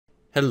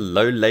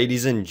Hello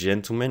ladies and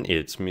gentlemen,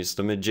 it's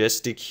Mr.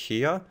 Majestic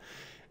here,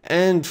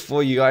 and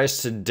for you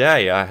guys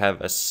today I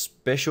have a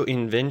special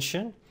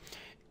invention.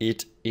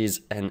 It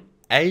is an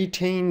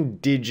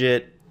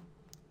 18-digit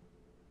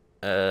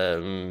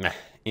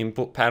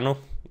input panel.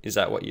 Is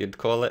that what you'd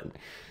call it?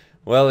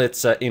 Well,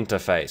 it's an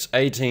interface,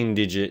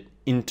 18-digit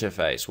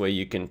interface where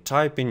you can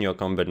type in your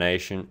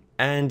combination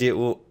and it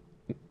will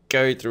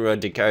go through a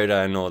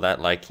decoder and all that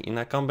like in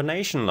a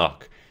combination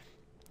lock.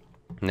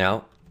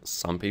 Now,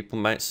 some people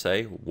might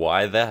say,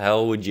 why the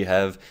hell would you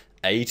have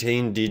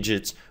 18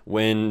 digits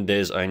when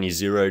there's only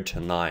 0 to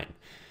 9?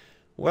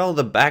 Well,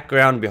 the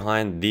background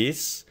behind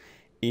this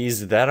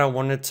is that I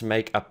wanted to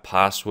make a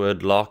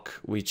password lock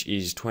which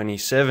is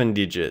 27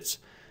 digits,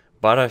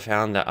 but I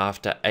found that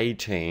after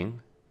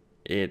 18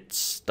 it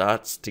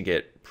starts to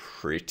get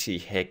pretty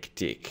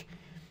hectic.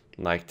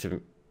 Like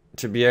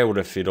to be able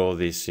to fit all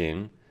this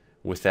in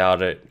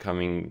without it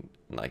coming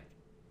like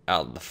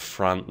out the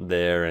front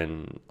there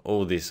and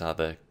all this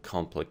other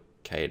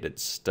complicated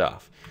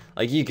stuff.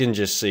 Like, you can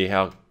just see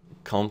how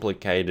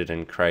complicated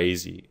and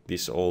crazy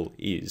this all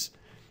is.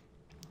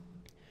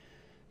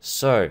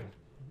 So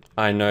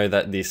I know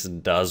that this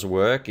does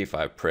work. If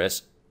I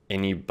press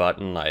any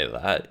button like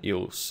that,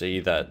 you'll see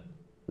that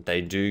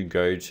they do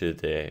go to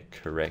their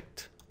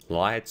correct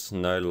lights.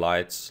 No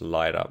lights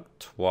light up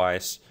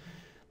twice.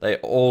 They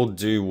all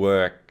do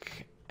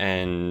work,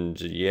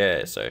 and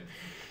yeah, so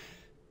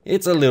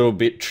it's a little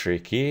bit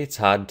tricky. It's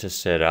hard to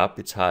set up,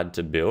 it's hard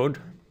to build.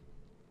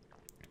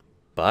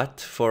 But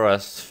for a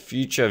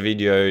future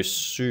video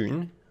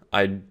soon,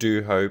 I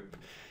do hope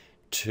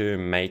to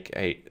make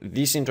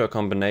this into a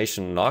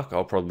combination lock.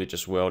 I'll probably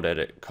just weld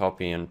edit,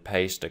 copy and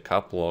paste a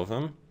couple of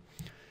them.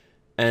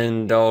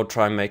 And I'll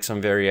try and make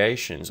some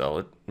variations.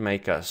 I'll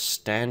make a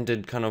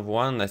standard kind of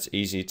one that's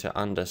easy to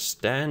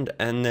understand,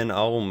 and then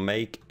I'll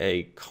make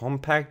a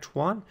compact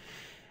one.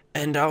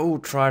 And I will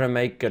try to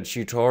make a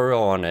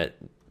tutorial on it.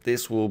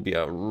 This will be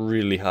a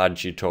really hard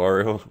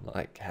tutorial,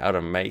 like how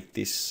to make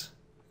this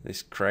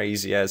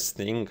crazy ass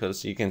thing,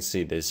 because you can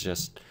see there's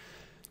just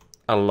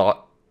a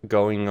lot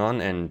going on,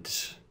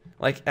 and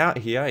like out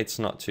here it's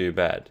not too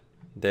bad.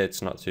 There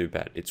it's not too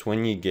bad. It's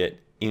when you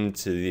get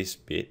into this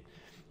bit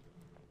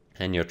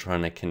and you're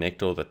trying to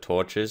connect all the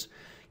torches,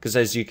 because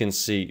as you can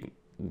see,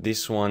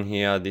 this one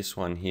here,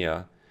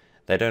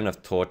 they don't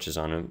have torches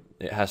on them.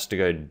 It has to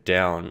go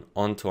down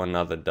onto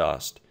another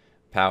dust,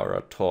 power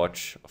a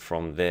torch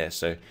from there.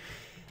 So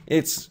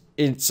it's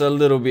a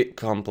little bit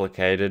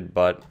complicated,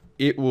 but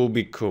it will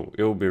be cool.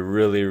 It will be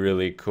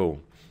really cool.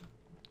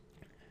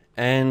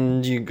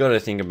 And you got to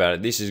think about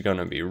it, this is going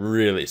to be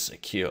really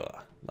secure.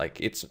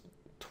 Like, it's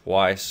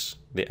twice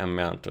the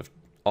amount of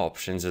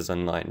options as a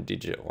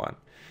 9-digit one,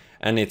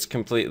 and it's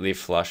completely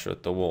flush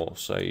with the wall,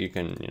 so you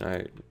can, you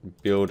know,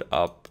 build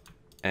up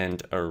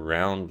and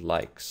around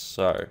like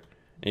so.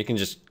 You can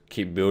just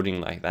keep building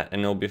like that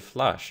and it'll be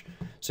flush,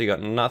 so you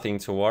got nothing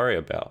to worry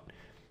about.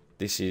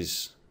 This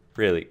is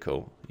really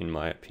cool in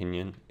my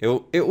opinion.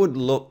 It would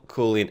look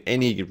cool in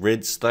any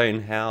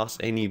redstone house,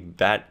 any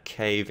bat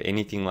cave,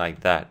 anything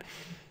like that.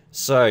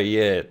 So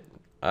yeah,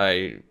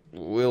 I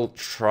will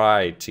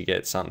try to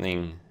get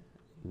something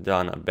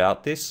done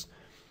about this,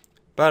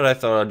 but I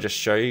thought I'd just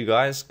show you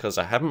guys because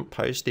I haven't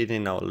posted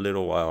in a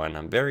little while and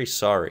I'm very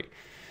sorry.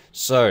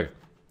 So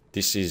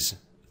this is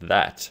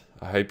that.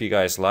 I hope you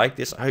guys like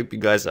this. I hope you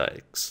guys are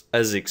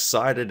as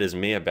excited as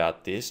me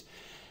about this.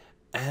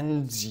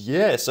 And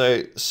yeah,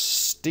 so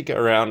stick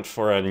around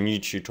for a new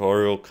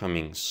tutorial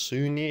coming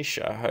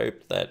soonish. I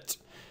hope that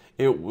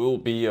it will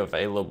be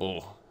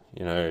available,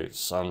 you know,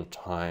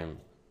 sometime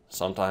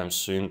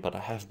soon. But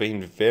I have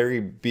been very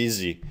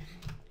busy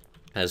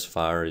as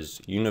far as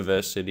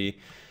university,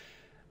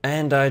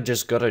 and I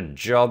just got a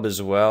job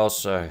as well,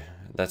 so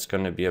that's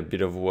going to be a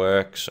bit of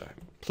work. So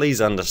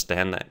please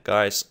understand that,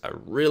 guys. I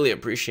really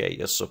appreciate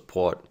your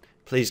support.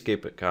 Please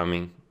keep it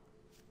coming.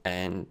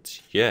 And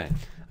yeah,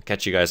 I'll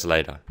catch you guys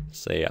later.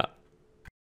 See ya.